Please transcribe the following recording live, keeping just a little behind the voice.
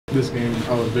This game,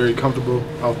 I was very comfortable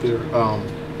out there.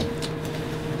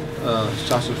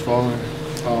 Shots were falling.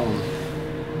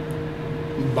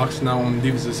 Boxing out on the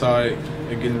defensive side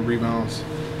and getting rebounds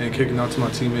and kicking out to my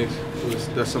teammates.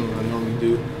 That's something I normally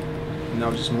do. And I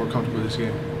was just more comfortable this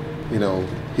game. You know,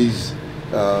 he's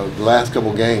the last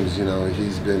couple games. You know,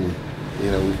 he's been. You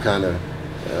know, we've kind of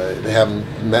they haven't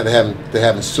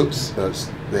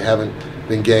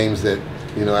been games that,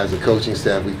 you know, as a coaching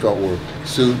staff we felt were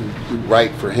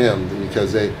right for him,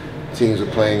 because teams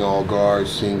were playing all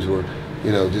guards, teams were,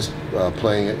 you know, just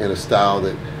playing in a style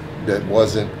that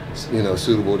wasn't, you know,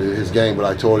 suitable to his game. But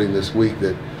I told him this week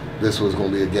that this was going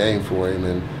to be a game for him,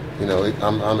 and you know,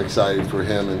 I'm excited for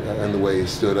him and the way he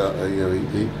stood up. You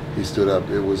know, he stood up.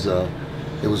 It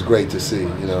was great to see.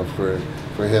 You know,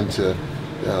 for him to.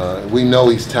 We know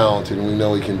he's talented, and we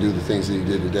know he can do the things that he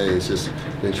did today. It's just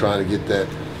been trying to get that,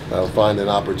 find an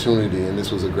opportunity, and this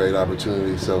was a great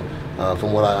opportunity. So,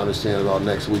 from what I understand about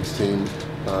next week's team,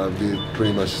 be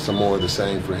pretty much some more of the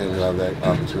same for him to have that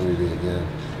opportunity again.